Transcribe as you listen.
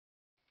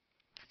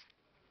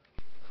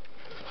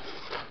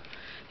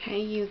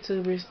Hey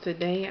YouTubers,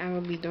 today I will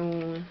be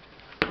doing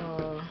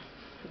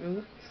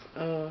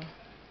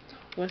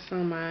what's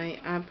on my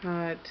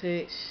iPod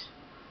Touch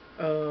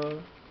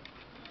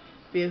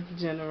 5th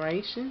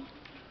generation.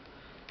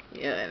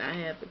 Yeah, and I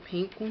have the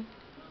pink one.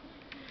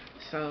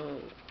 So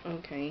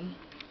okay.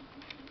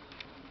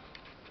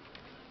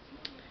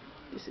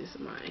 This is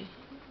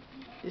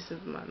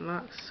my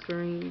lock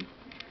screen.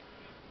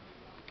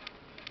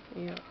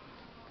 Yeah.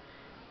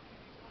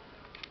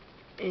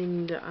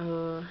 And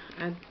I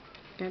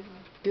got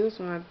this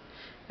one.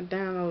 I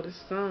downloaded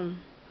some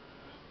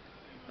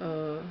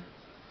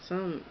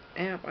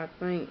app, I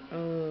think,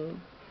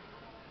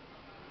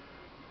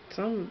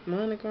 some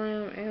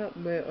monogram app,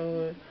 but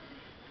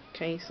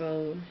okay,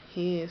 so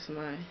here's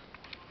my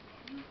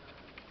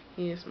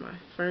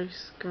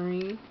first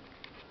screen,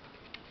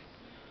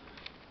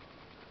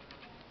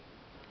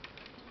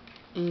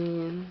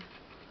 and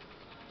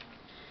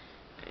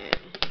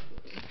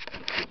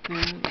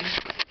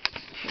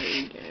show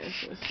you guys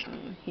what's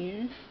on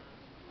here.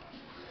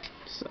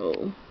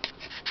 So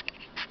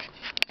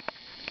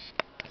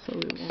we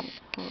won't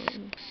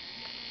hurry.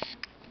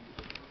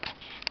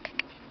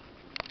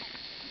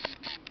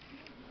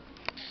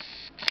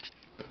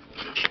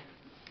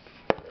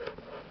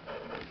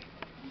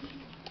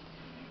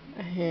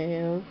 I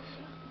have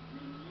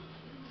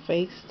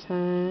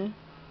FaceTime,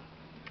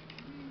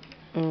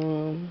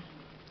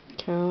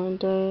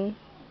 calendar,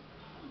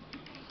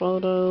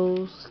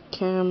 photos,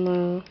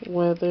 camera,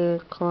 weather,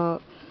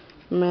 clock,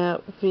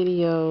 map,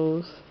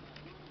 videos,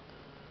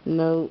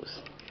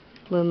 notes,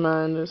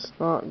 reminders,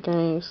 lock,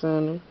 game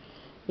center,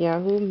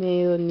 Yahoo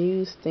Mail,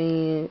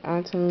 newsstand,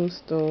 iTunes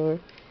Store,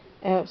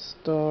 App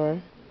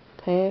Store,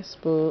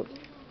 Passbook,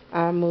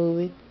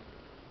 iMovie,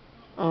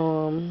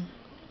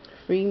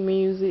 free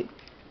music,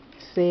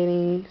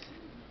 settings,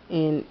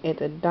 and at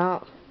the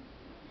dock,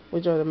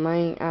 which are the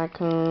main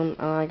icon,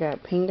 I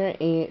got Pinger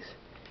X,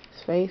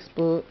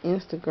 Facebook,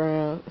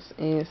 Instagram,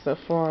 and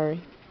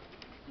Safari.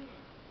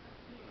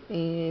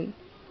 And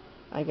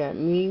I got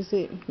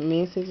music,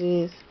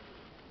 messages,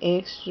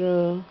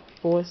 extra,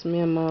 voice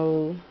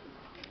memo,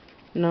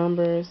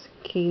 numbers,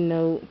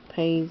 keynote,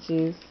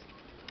 pages,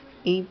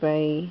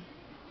 eBay,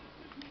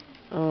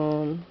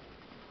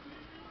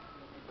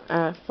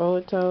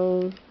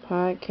 iPhotos,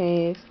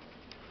 podcast,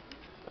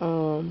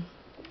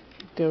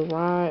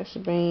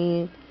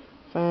 GarageBand,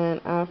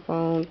 Find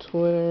iPhone,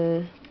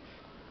 Twitter,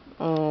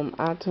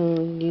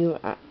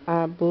 iTunes,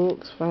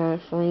 iBooks,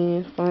 Find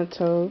Friends,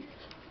 Fonto,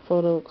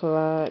 Photo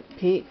Collage,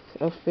 Pics,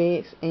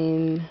 Effects,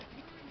 and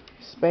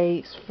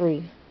Space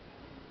Free.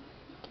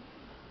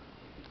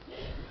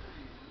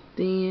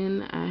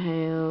 Then I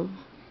have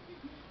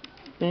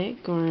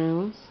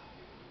backgrounds,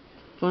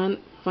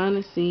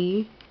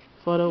 Fantasy,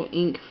 Photo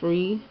Ink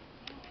Free,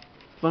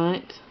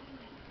 Font,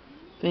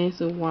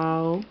 Fancy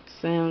Wall,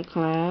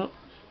 SoundCloud,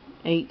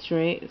 8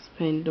 Tracks,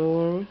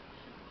 Pandora,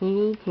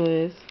 Hulu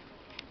Plus,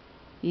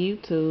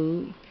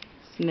 YouTube,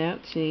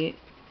 Snapchat,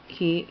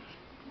 Kik,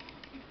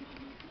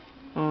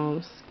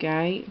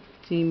 Skype,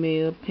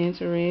 Gmail,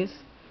 Pinterest,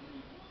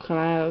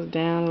 Clouds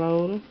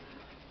Downloader,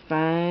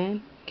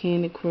 Vine,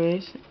 Candy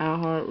Crush,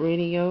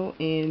 iHeartRadio,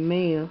 and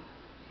Mail.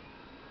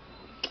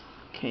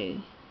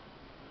 Okay.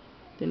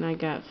 Then I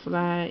got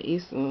Fly.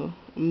 It's a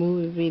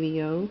movie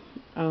video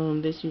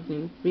that you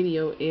can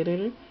video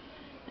editor.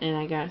 And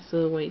I got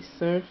Subway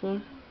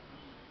Surfer,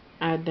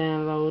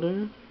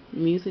 iDownloader,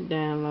 Music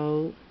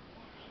Download,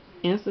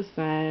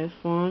 Instasize,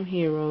 Farm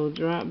Hero,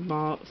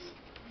 Dropbox,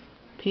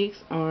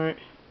 PixArt,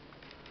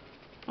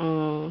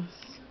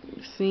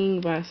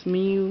 Sing by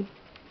Smew,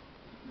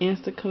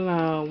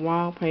 Instacloud,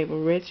 Wallpaper,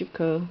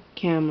 Retrica,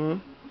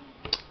 Camera.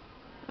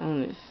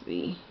 Let's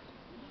see.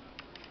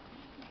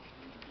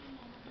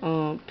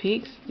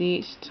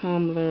 PicStitch,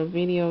 Tumblr,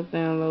 Video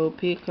Download,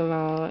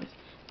 PicCollage,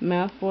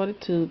 Mouth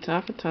 42,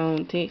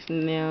 Talkatone, Text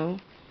Now,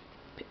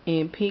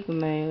 and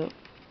PicLab.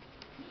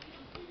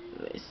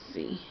 Let's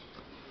see.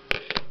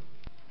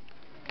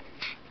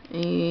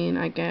 And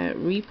I got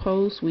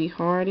Repost, We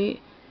Hearted,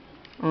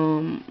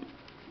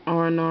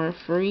 R&R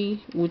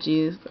Free, which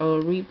is a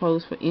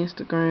repost for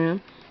Instagram,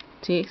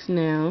 Text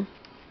Now,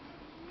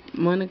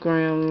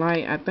 Monogram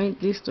Light. I think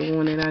this is the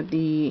one that I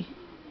did.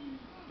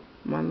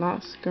 My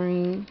lock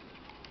screen.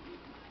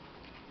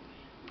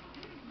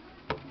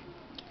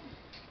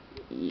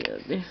 Yeah,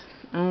 this,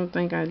 I don't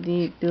think I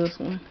did this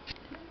one,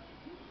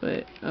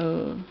 but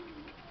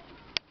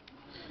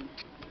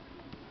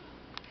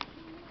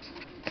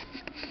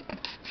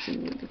see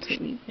what it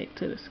took me back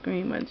to the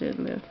screen I just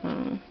left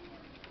on.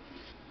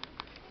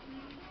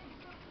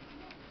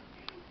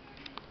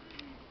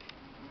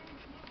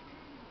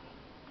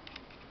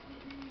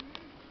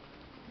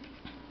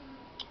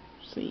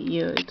 See,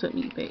 yeah, it took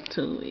me back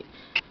to it.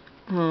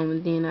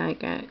 Then I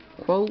got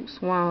quotes,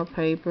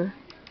 wallpaper,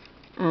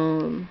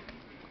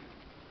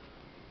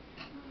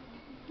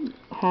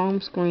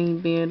 home screen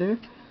builder,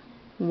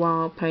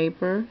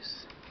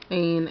 wallpapers,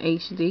 and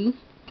HD.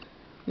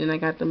 Then I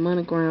got the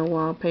monogram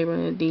wallpaper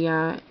and the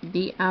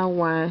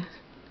DIY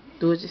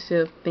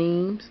do-it-yourself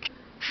themes,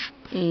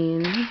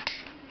 and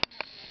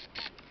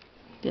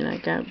Then I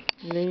got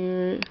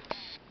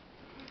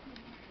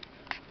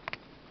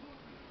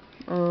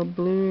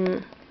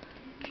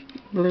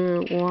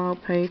blurred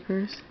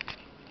wallpapers.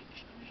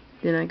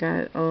 Then I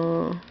got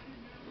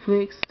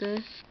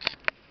Flickster.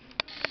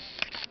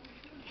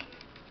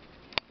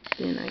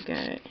 Then I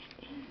got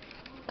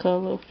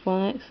color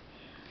fonts.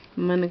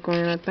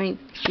 Monogram. I think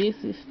this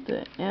is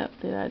the app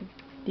that I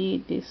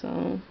did this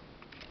on.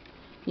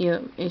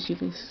 Yep, as you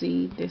can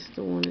see, that's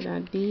the one that I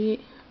did.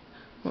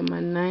 For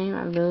my name,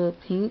 I love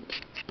pink.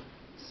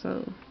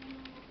 So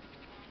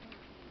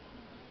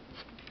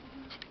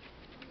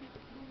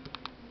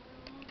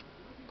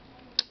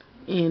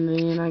and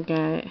then I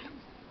got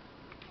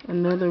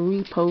another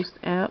repost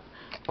app,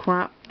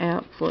 crop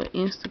app for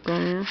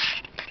Instagram.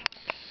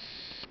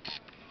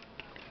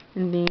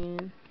 And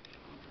then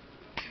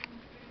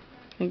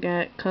I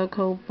got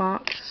Cocoa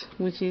Box,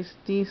 which is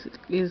this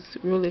is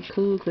really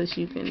cool because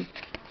you can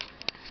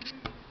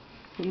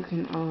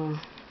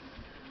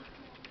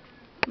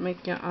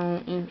make your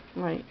own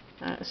like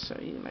I'll show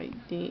you like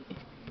that.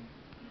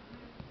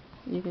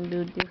 You can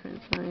do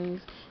different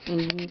things,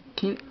 and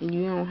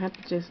you don't have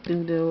to just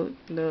do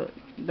those.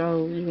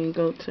 You can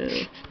go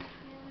to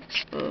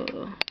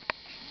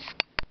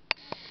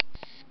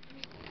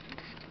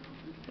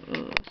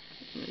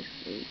let's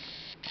see,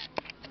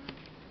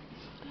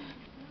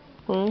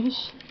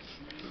 brush.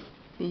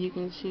 Then you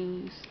can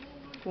choose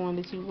one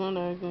that you want.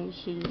 I'm going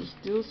to choose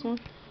this one.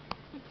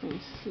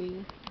 Let's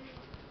see.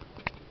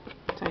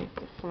 Take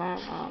the flower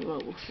all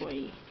over for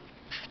you.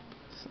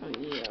 So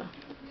yeah.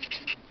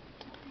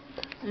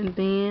 And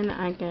then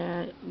I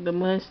got the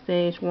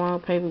mustache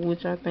wallpaper,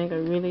 which I think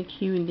are really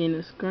cute. And then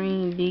the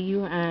screen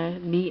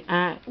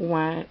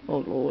DIY. Oh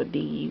Lord,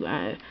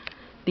 DIY.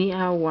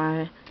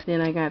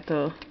 Then I got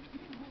the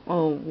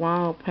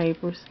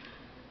wallpapers.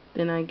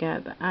 Then I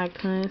got the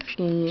icon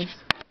skins.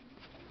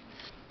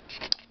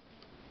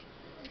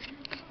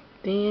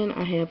 Then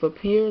I have up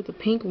here the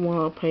pink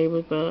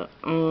wallpaper, the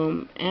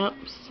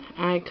apps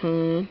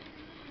icon,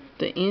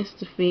 the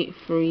InstaFit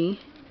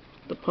free,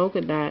 the polka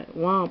dot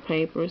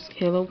wallpapers,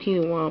 Hello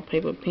Kitty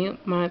wallpaper,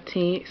 Pimp My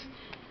Text,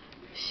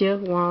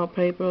 Chef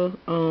wallpaper,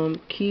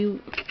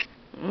 cute.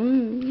 I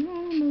don't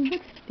know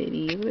what that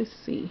is. Let's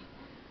see.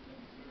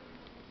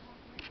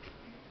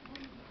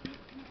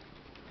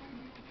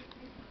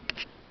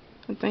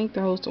 I think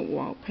those are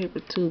wallpaper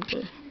too,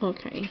 but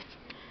okay.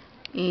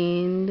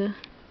 And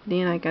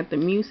then I got the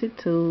music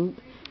tube,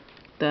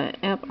 the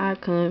app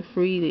icon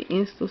free, the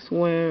Insta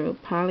Square,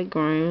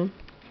 Polygram,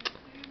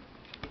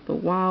 the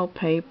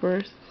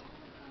wallpapers,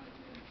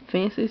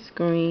 fancy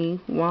screen,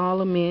 wall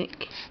of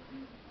mink,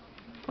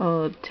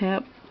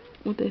 tap,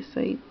 what they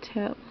say,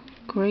 tap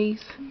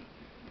grace,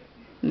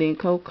 then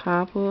coat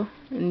copper,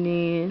 and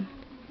then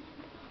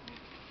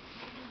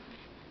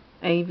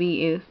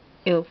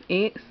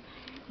AVFX,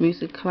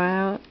 music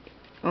cloud,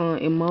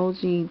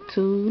 emoji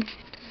 2.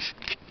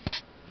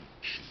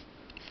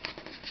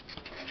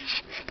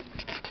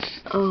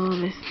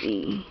 Let's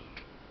see.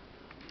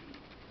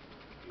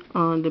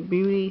 The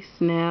beauty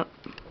snap,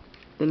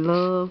 the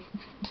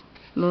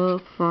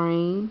love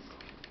frames,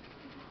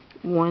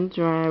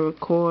 OneDrive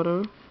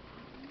recorder,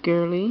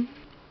 girly,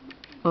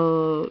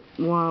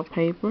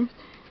 wallpaper,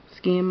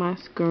 skin my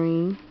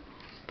screen,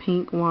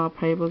 pink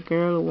wallpaper,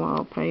 girly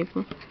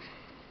wallpaper,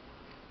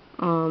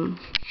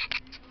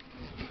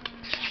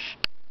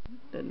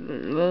 the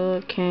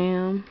love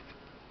cam,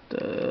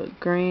 the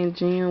grand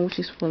gem, which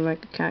is for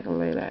like the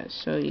calculator. I'll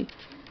show you.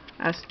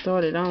 I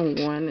started on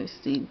one. Let's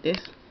see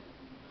this.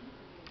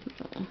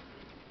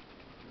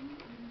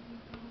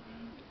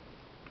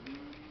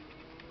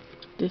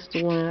 This is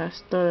the one that I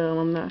started on.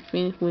 I'm not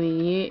finished with it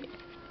yet,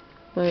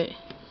 but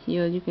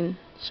yeah, you can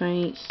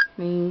change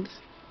things.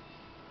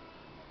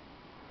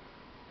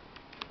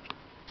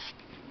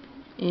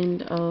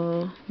 And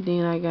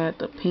then I got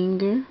the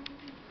pinger.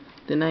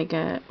 Then I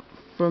got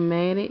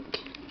Formatic.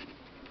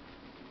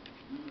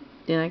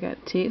 Then I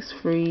got text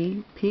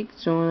free, pick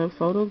joiner,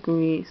 photo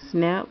grid,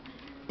 snap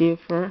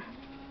differ,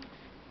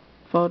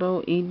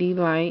 photo ED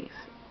lights,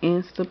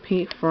 insta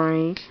pick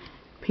frame,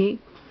 pick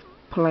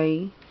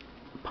play,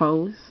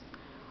 post,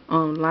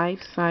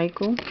 life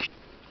cycle.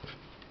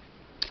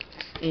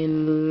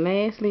 And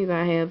lastly,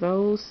 I have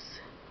those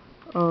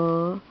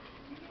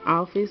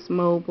Office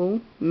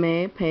Mobile,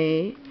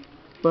 MadPad,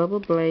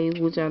 Bubble Blaze,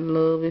 which I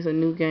love. It's a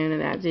new game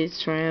that I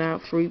just tried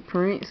out. Free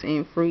prints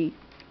and free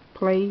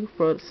play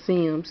for The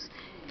Sims.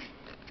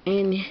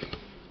 And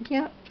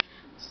yep.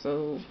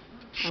 So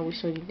I will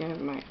show you guys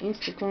my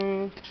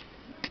Instagram.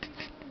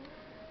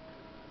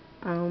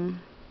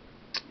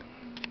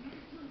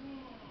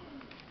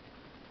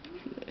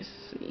 Let's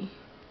see.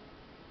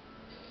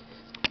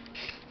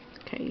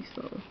 Okay,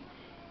 so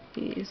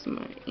here's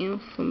my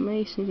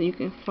information. You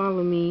can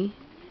follow me.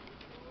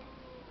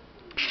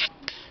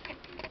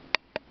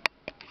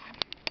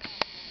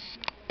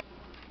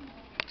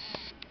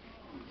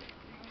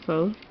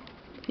 So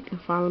you can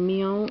follow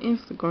me on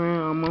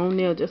Instagram. I'm on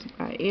there just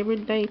about every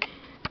day.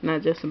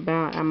 Not just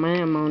about, I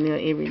am on there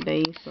every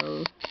day.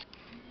 So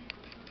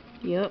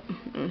Yep,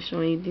 I'm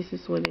showing you this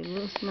is what it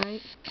looks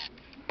like.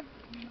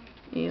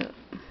 Yep.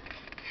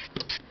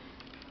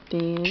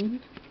 Then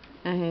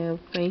I have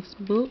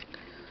Facebook,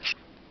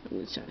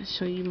 which I'll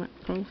show you my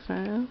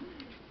profile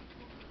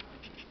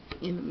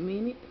in a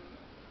minute.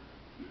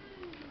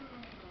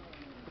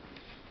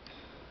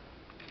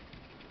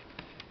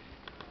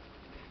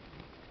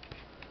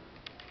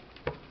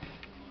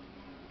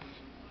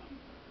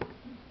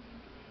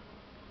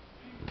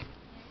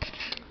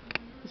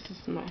 This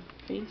is my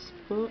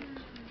Facebook.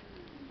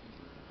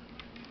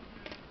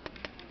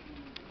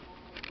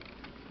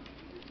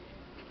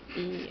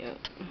 Yep.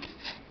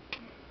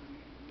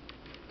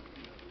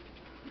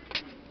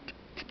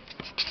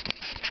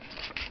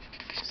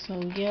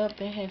 So yep,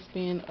 that has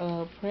been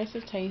a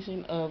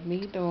presentation of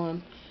me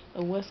doing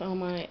what's on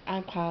my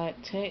iPod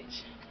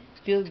Touch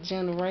 5th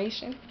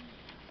generation.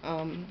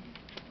 And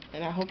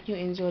I hope you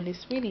enjoyed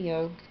this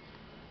video.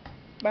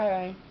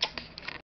 Bye.